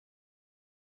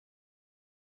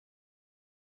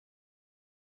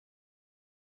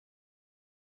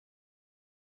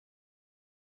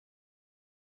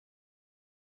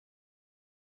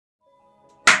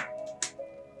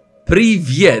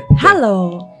Привет.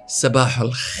 Hello. صباح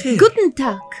الخير. Guten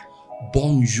Tag.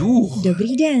 Bonjour.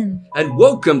 Dobrý den. And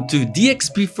welcome to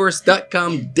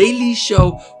DXPFirst.com daily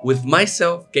show with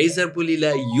myself, Kaiser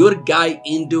Bulila, your guy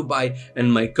in Dubai,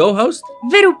 and my co-host.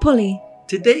 Virupoli.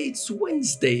 Today it's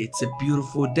Wednesday. It's a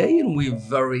beautiful day and we're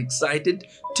very excited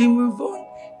to move on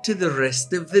to the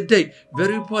rest of the day.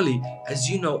 Virupoli, as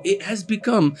you know, it has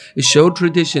become a show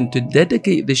tradition to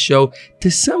dedicate the show to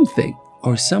something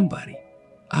or somebody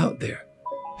out there.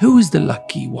 Who is the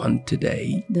lucky one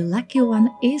today? The lucky one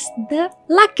is the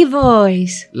lucky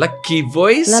voice. Lucky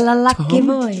voice. Lucky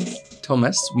voice.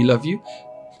 Thomas, we love you.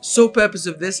 So purpose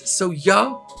of this, so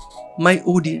y'all, my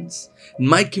audience,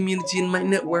 my community and my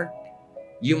network,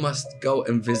 you must go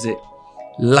and visit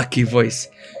Lucky Voice.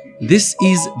 This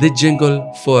is the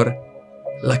jingle for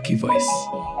Lucky Voice.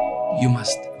 You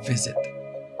must visit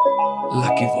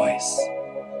Lucky Voice.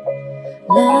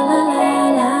 La la la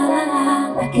la la la,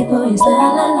 lucky voice,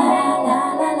 la la la la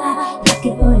la la,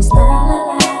 lucky voice, la la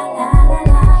la la la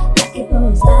la, lucky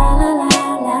voice, la la la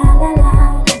la la la,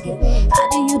 lucky voice. How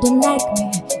do you don't like me?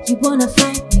 You wanna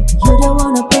fight me? You don't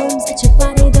wanna bones at your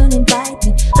party, don't invite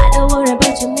me. I don't worry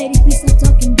about your lady, please stop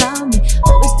talking about me.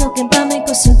 Always talking about me,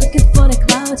 cause you're looking for the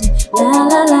cloud. La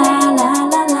la la la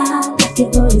la la, lucky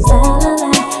voice, la la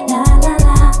la la la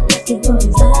la, lucky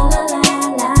voice, la la la.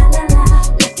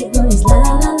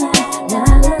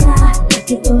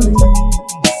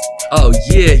 Oh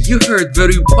yeah, you heard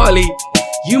Virupoli.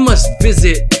 You must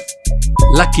visit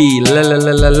Lucky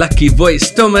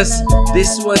Voice. Thomas,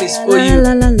 this one is for you.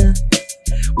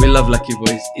 We love Lucky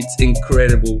Voice. It's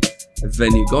incredible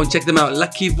venue. Go and check them out.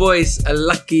 Lucky Voice, a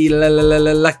lucky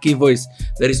voice.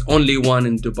 There is only one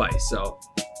in Dubai, so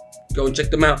go and check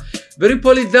them out.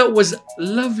 Virupoli, that was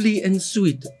lovely and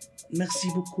sweet. Merci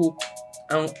beaucoup.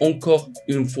 Encore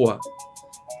une fois.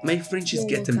 My French is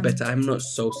getting better. I'm not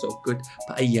so good,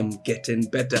 but I am getting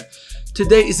better.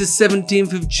 Today is the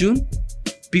 17th of June.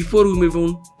 Before we move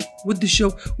on with the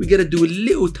show, we gotta do a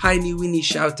little tiny weeny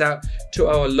shout out to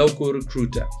our local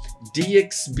recruiter,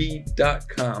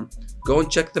 DXB.com. Go and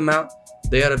check them out.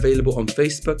 They are available on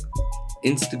Facebook,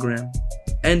 Instagram,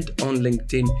 and on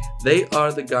LinkedIn. They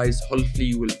are the guys,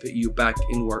 hopefully will put you back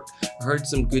in work. I heard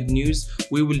some good news.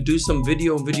 We will do some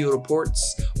video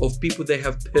reports of people they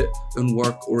have put in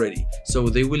work already. So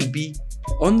they will be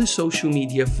on the social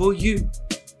media for you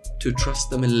to trust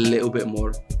them a little bit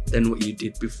more than what you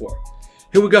did before.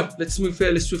 Here we go. Let's move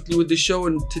fairly swiftly with the show.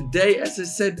 And today, as I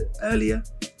said earlier,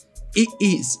 it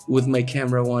is, with my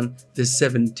camera on, the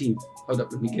 17th. Hold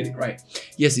up, let me get it right.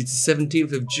 Yes, it's the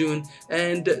 17th of June,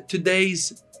 and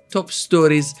today's top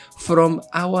stories from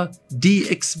our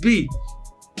DXB.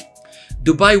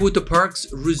 Dubai water parks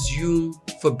resume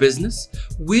for business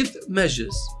with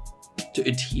measures to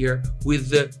adhere with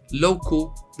the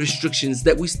local restrictions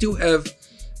that we still have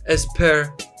as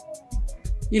per,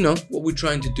 what we're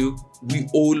trying to do. We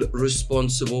all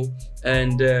responsible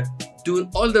and doing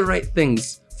all the right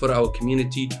things for our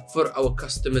community, for our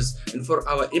customers, and for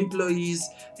our employees,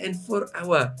 and for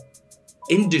our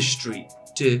industry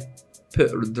to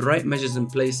put the right measures in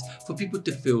place for people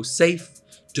to feel safe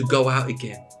to go out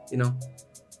again.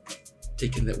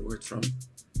 Taking that word from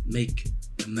Make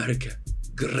America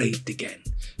Great Again.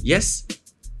 Yes,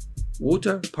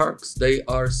 water parks, they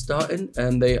are starting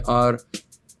and they are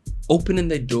opening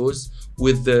their doors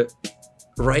with the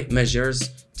right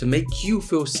measures to make you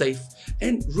feel safe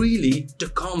and really to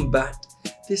combat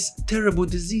this terrible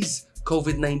disease,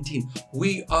 COVID-19.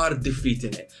 We are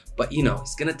defeating it, but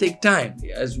it's gonna take time.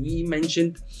 As we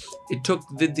mentioned, it took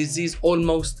the disease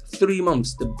almost 3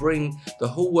 months to bring the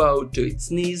whole world to its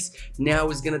knees. Now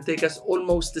it's gonna take us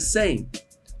almost the same,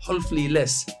 hopefully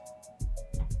less,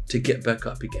 to get back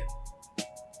up again.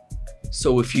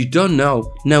 So if you don't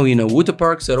know, now you know. Water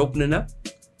parks are opening up.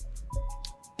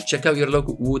 Check out your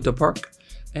local water park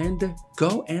and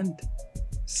go and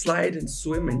slide and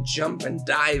swim and jump and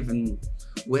dive and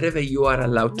whatever you are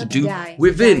allowed to do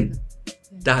within.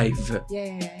 Dive.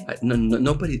 Yeah. No,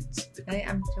 nobody.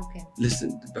 I'm joking.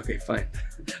 Listen, okay, fine.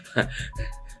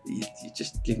 you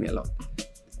just leave me alone.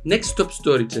 Next top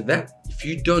story to that. If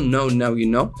you don't know, now you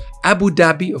know. Abu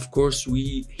Dhabi, of course,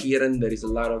 we hearing there is a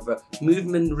lot of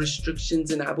movement restrictions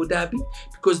in Abu Dhabi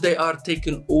because they are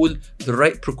taking all the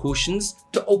right precautions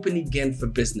to open again for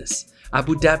business.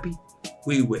 Abu Dhabi,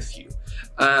 we with you.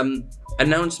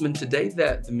 Announcement today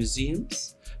that the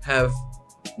museums have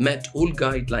met all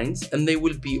guidelines and they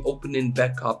will be opening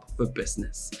back up for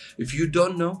business. If you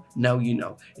don't know, now you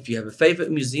know. If you have a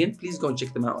favorite museum, please go and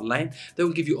check them out online. They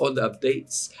will give you all the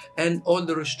updates and all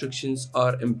the restrictions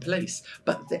are in place.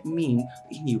 But that means,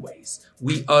 anyways,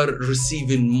 we are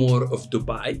receiving more of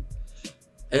Dubai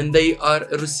and they are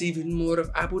receiving more of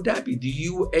Abu Dhabi. The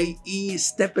UAE is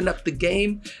stepping up the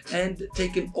game and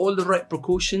taking all the right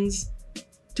precautions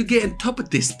to get on top of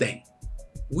this thing.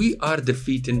 We are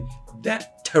defeating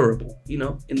that terrible,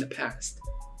 in the past,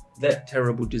 that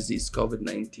terrible disease,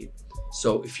 COVID-19.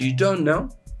 So if you don't know,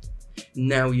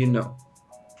 now you know.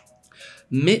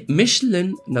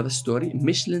 Michelin, another story,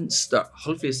 Michelin star,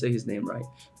 hopefully I say his name right,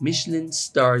 Michelin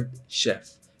starred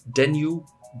chef, Daniel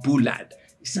Boulad.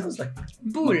 It sounds like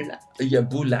Bull. Yeah,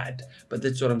 Boulad, but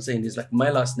that's what I'm saying. It's like my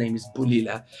last name is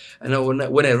Boulila, and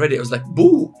when I read it, I was like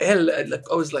Boo L. Like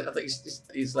I was like, I think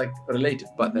he's like related,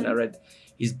 but then I read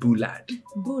he's Boulad.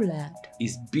 Bullad.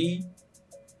 He's BOULUD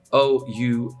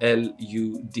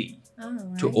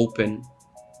to open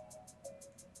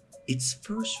its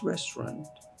first restaurant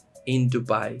in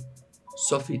Dubai,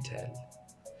 Sofitel,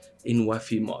 in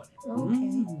Wafi Mall.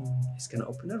 Okay. He's gonna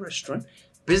open a restaurant.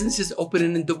 Businesses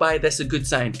opening in Dubai, that's a good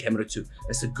sign, Camera 2.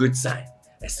 That's a good sign.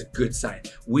 That's a good sign.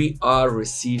 We are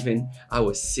receiving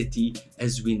our city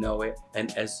as we know it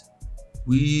and as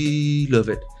we love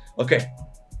it. Okay,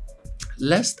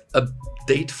 last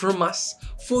update from us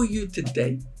for you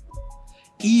today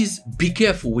is be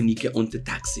careful when you get onto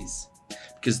taxis,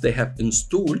 because they have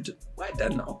installed, I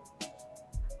don't know,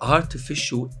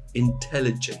 artificial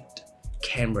intelligent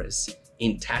cameras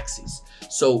in taxis.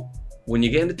 So when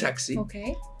you get in the taxi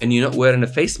and you're not wearing a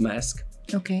face mask,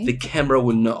 the camera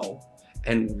will know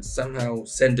and will somehow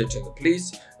send it to the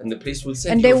police, and the police will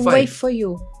send and you they a will fine. wait for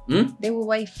you. They will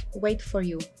wait for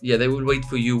you. Yeah, they will wait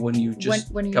for you when you just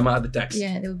when you come out of the taxi.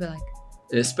 Yeah, they will be like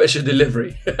A special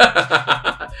delivery.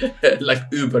 Like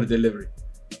Uber delivery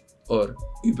or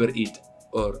Uber Eat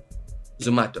or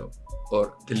Zomato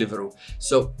or Deliveroo.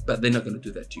 So, but they're not going to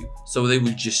do that to you. So they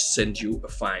will just send you a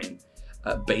fine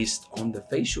based on the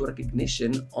facial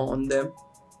recognition on the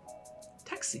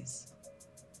taxis.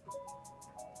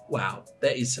 Wow,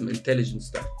 that is some intelligent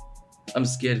stuff. I'm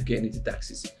scared of getting into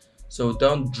taxis. So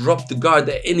don't drop the guard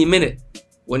at any minute.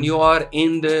 When you are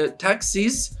in the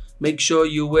taxis, make sure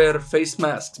you wear face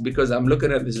masks, because I'm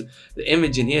looking at this, the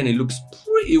image in here, and it looks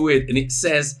pretty weird. And it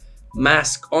says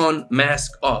mask on,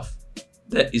 mask off.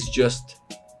 That is just,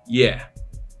 yeah.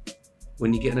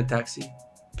 When you get in a taxi,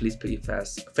 please put your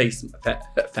face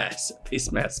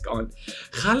mask on.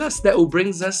 Khalas, that will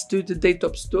brings us to today's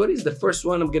top stories. The first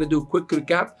one, I'm gonna do a quick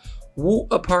recap.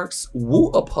 Wooa Parks,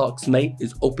 mate,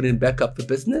 is opening back up for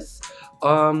business.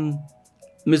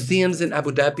 Museums in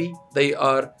Abu Dhabi, they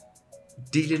are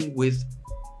dealing with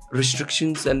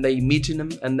restrictions and they meeting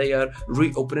them and they are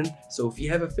reopening. So if you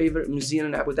have a favorite museum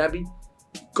in Abu Dhabi,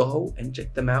 go and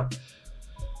check them out.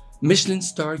 Michelin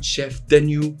starred chef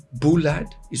Daniel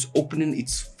Boulad is opening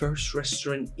its first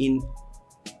restaurant in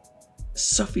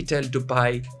Sofitel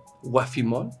Dubai Wafi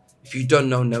Mall. If you don't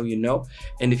know, now you know.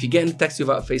 And if you get in a taxi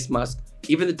without a face mask,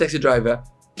 even the taxi driver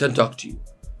don't talk to you.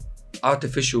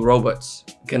 Artificial robots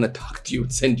gonna talk to you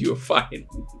and send you a fine.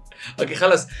 Okay,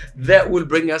 khalas, that will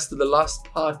bring us to the last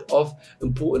part of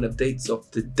important updates of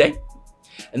today.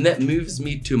 And that moves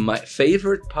me to my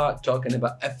favorite part, talking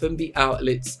about F&B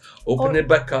outlets, opening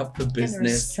back up for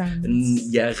business.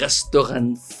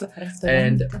 Restaurants.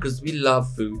 And because we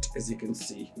love food, as you can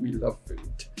see, we love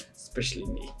food, especially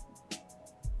me.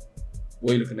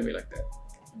 Why are you looking at me like that?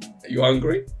 Are you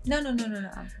hungry? No.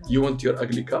 You want your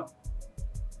ugly cup?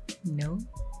 No.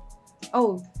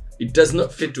 Oh. It does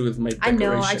not fit with my decoration. I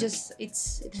know.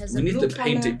 It has. We a need blue to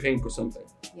paint color. it pink or something.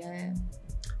 Yeah.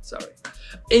 Sorry.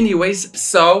 Anyways,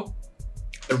 so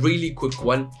a really quick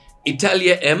one.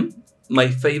 Italia M, my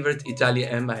favorite Italia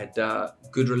M. I had a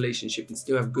good relationship and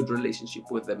still have good relationship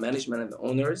with the management and the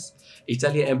owners.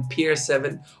 Italia M Pier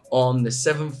 7 on the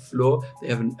 7th floor. They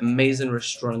have an amazing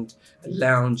restaurant, a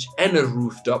lounge, and a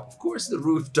rooftop. Of course, the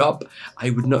rooftop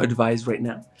I would not advise right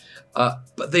now.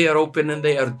 But they are open and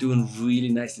they are doing really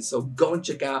nicely. So go and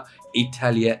check out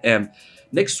Italia M.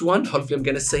 Next one, hopefully I'm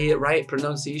gonna say it right,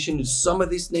 pronunciation. Some of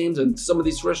these names and some of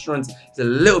these restaurants is a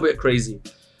little bit crazy.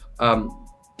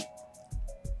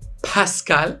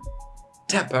 Pascal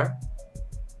Tepper,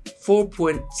 4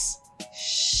 Points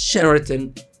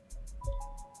Sheraton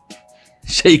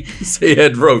Sheikh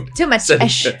Zayed Road. Too much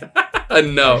ash.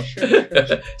 No.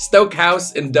 Stoke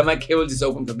House in Damac Hills is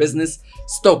open for business.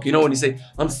 Stoke, you know when you say,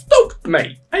 I'm stoked,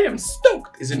 mate. I am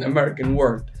stoked is an American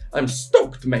word. I'm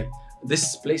stoked, mate.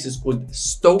 This place is called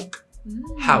Stoke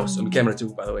House. On camera too,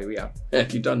 by the way, we are.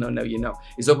 If you don't know, now you know.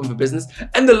 It's open for business.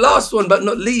 And the last one, but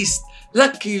not least,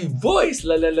 Lucky Voice.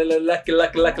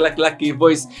 Lucky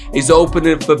Voice is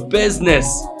opening for business.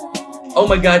 Oh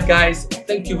my God, guys.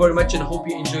 Thank you very much and I hope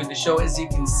you enjoyed the show. As you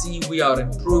can see, we are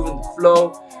improving the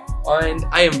flow. And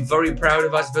I am very proud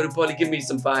of us. Very Polly, give me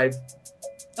some 5.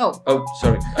 Oh,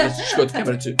 sorry. Let's just go to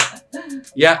camera 2.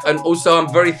 Yeah, and also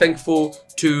I'm very thankful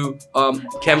to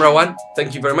camera 1.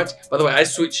 Thank you very much. By the way, I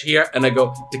switch here and I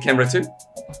go to camera 2,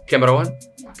 camera 1,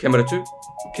 camera 2,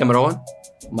 camera 1.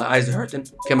 My eyes are hurting.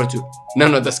 Camera 2.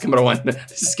 No, that's camera 1.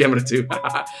 This is camera 2.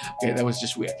 Okay, that was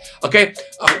just weird. Okay,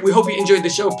 we hope you enjoyed the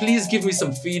show. Please give me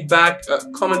some feedback.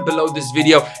 Comment below this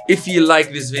video if you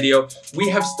like this video. We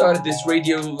have started this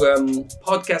radio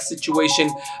podcast situation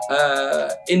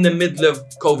in the middle of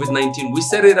COVID-19. We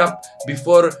set it up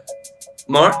before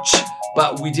March,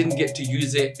 but we didn't get to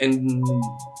use it in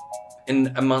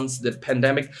amongst the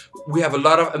pandemic. We have a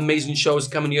lot of amazing shows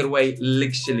coming your way.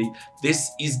 Literally,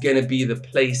 this is gonna be the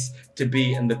place to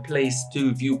be and the place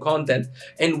to view content.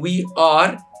 And we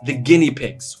are the guinea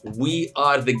pigs. We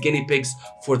are the guinea pigs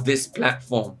for this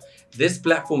platform. This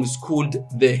platform is called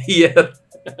the Here.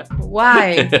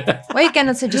 Why? Why you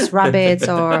cannot say just rabbits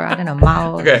or I don't know,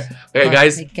 mouse? Okay,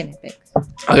 guys. Guinea pigs.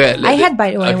 Okay, I had, by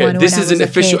the way, okay, one this when is I was an a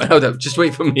official. kid. Hold up, just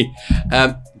wait for me,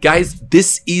 guys.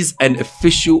 This is an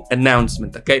official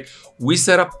announcement. Okay, we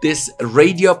set up this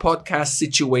radio podcast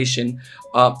situation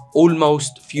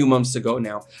almost a few months ago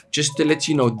now. Just to let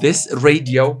you know, this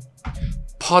radio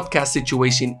podcast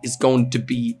situation is going to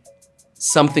be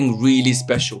something really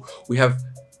special. We have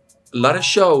a lot of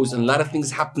shows and a lot of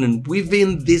things happening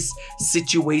within this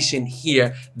situation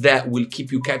here that will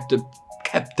keep you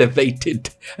captivated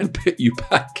and put you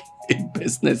back in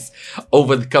business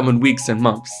over the coming weeks and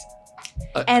months.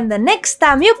 And the next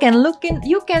time you can look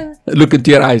Look into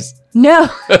your eyes. No.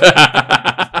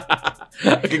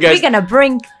 Okay, guys. We're gonna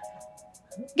bring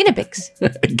guinea pigs.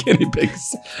 Guinea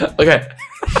pigs. Okay.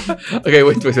 Okay,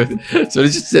 wait. So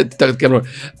let's just talk to the camera.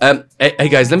 Hey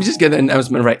guys, let me just get the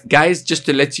announcement right. Guys, just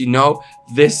to let you know,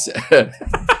 this.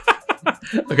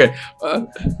 Okay, I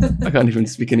can't even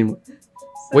speak anymore.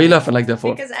 What are you laughing like that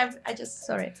for? Because I have a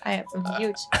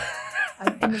huge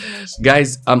imagination.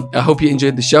 Guys, I hope you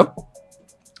enjoyed the show.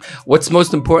 What's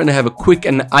most important, I have a quick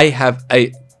and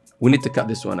we need to cut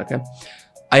this one, okay?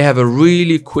 I have a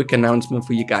really quick announcement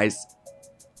for you guys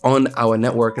on our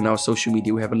network and our social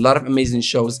media. We have a lot of amazing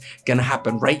shows gonna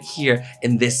happen right here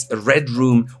in this red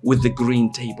room with the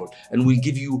green table, and we'll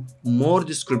give you more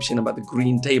description about the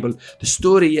green table, the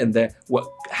story, and what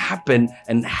happened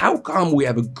and how come we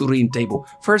have a green table.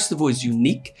 First of all, it's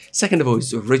unique. Second of all,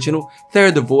 it's original.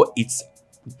 Third of all, it's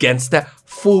gangster.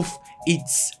 Fourth,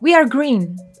 it's We are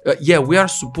green. yeah, we are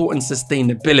supporting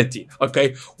sustainability.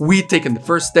 Okay, we taken the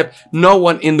first step. No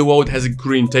one in the world has a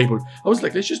green table. I was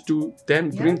like, let's just do damn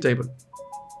green table.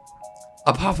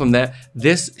 Apart from that,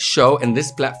 this show and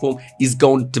this platform is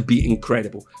going to be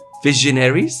incredible.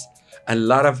 Visionaries, a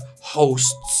lot of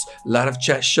hosts, a lot of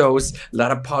chat shows, a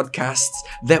lot of podcasts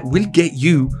that will get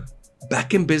you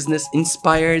back in business,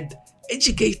 inspired,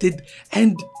 educated,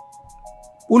 and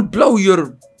will blow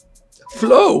your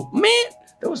flow. Man,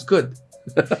 that was good.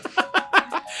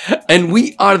 And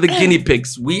we are the guinea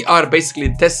pigs. We are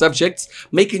basically test subjects,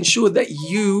 making sure that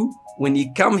you, when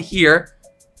you come here,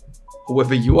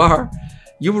 whoever you are,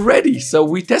 you're ready. So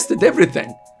we tested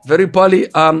everything. Very Polly,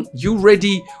 you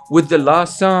ready with the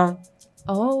last song?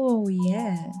 Oh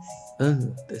yes.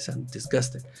 They sound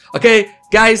disgusting. Okay,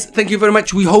 guys, thank you very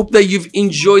much. We hope that you've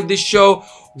enjoyed this show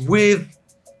with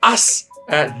us.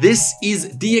 This is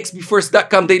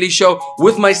DXBFirst.com Daily Show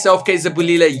with myself, Kaysa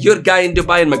Bulila, your guy in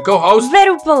Dubai, and my co-host.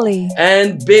 Verupoli.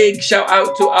 And big shout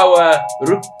out to our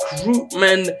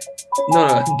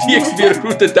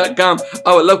DXBRecruiter.com,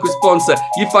 our local sponsor.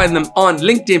 You find them on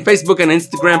LinkedIn, Facebook, and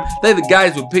Instagram. They're the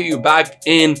guys who put you back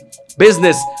in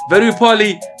business.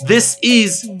 Verupoli, this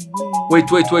is... Wait.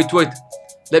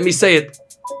 Let me say it.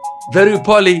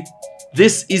 Verupoli,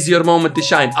 this is your moment to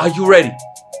shine. Are you ready?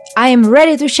 I am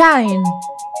ready to shine.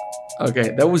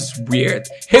 Okay, that was weird.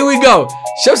 Here we go.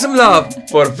 Show some love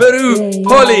for Veru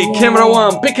Polly. Camera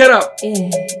 1, pick it up.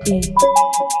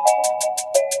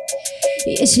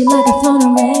 Yeah, she like a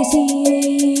phone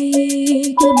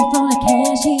racy. Give my phone a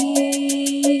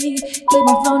cashy. Give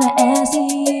my phone a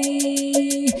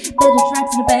assy. Better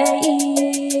tracks in the bay.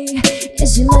 Yeah,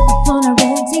 she like a phone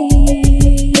racy.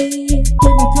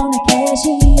 Give my phone a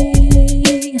cashy.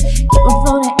 Give my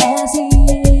phone a assy.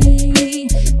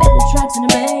 Better tracks in the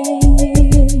bay.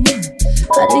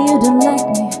 How do you don't like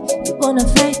me? You wanna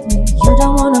fight me? You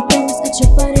don't wanna promise that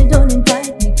your body don't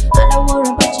invite me. I don't worry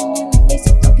about you in the face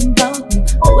of talking about me.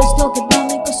 Always talk about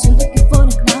me cause you're looking for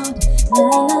the crowd.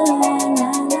 La la la la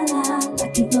la la.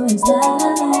 Lucky boys, la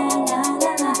la la la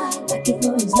la la. Lucky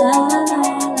boys, la la la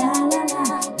la la la.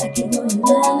 Lucky boys, la la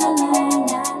la la la la.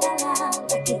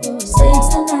 Lucky boys, 6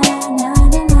 to 9, 9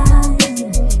 to 9.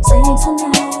 6 to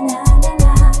 9, 9 to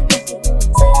 9. Lucky boys,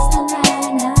 6 to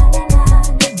 9, 9 to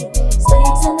 9.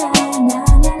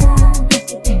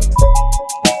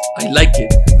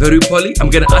 Very Polly, I'm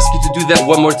gonna ask you to do that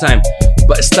one more time.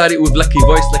 But start it with Lucky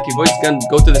Voice. Lucky Voice, gonna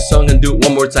go to the song and do it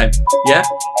one more time. Yeah?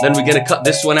 Then we're gonna cut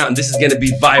this one out and this is gonna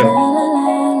be viral.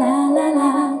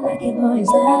 Lucky boys,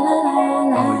 la la la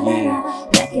la. Oh yeah.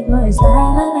 Lucky boys,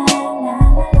 la la la la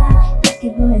la. Lucky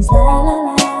boys, la la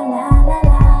la la la.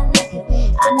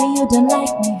 I know you don't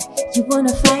like me, you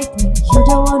wanna fight me. You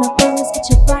don't wanna promise, get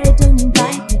your body, don't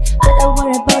invite me. I don't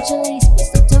worry about your ladies, please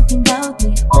stop talking about me.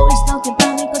 Always talking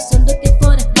about me, cause you're looking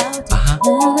for the clout. La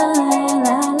la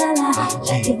la la la.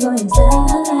 Lucky boys, la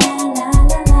la la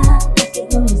la la. Lucky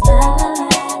boys, la la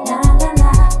la la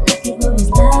la. Lucky boys,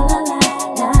 la la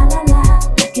la la la.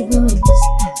 Lucky boys.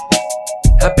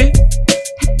 Happy?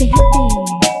 Happy, happy.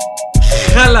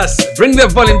 Khalas, bring the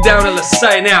volume down and let's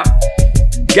sign out.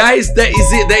 Guys, that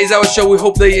is it. That is our show. We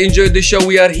hope that you enjoyed the show.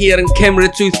 We are here in camera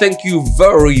too. Thank you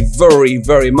very, very,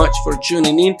 very much for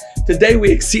tuning in. Today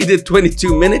we exceeded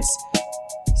 22 minutes.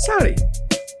 Sorry.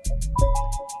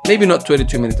 Maybe not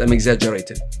 22 minutes. I'm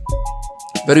exaggerating.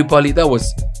 Very Polly, that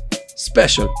was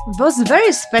special. It was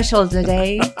very special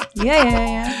today.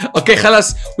 Yeah. Okay,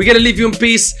 khalas. We're gonna leave you in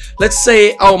peace. Let's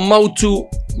say our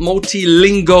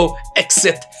multi-lingo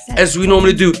exit as we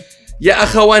normally do. يا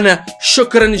أخوانا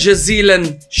شكرا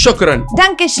جزيلا شكرا.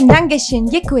 Dankeschön,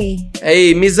 děkuji.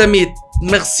 Hey mes amis,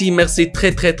 merci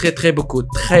très beaucoup.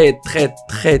 Très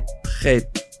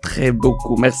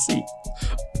beaucoup, merci.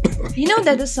 You know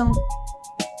that the song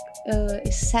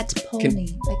is Sad Pony.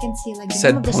 I can see like the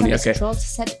Sad name of the Pony, song okay. is called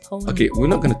Sad Pony. Okay, we're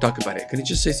not going to talk about it. Can you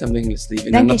just say something? Let's leave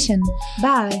it. Dankeschön.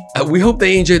 Bye. We hope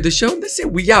they enjoyed the show. That's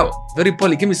it. We out. Very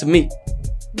Polly, give me some meat.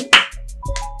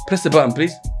 Press the button,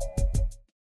 please.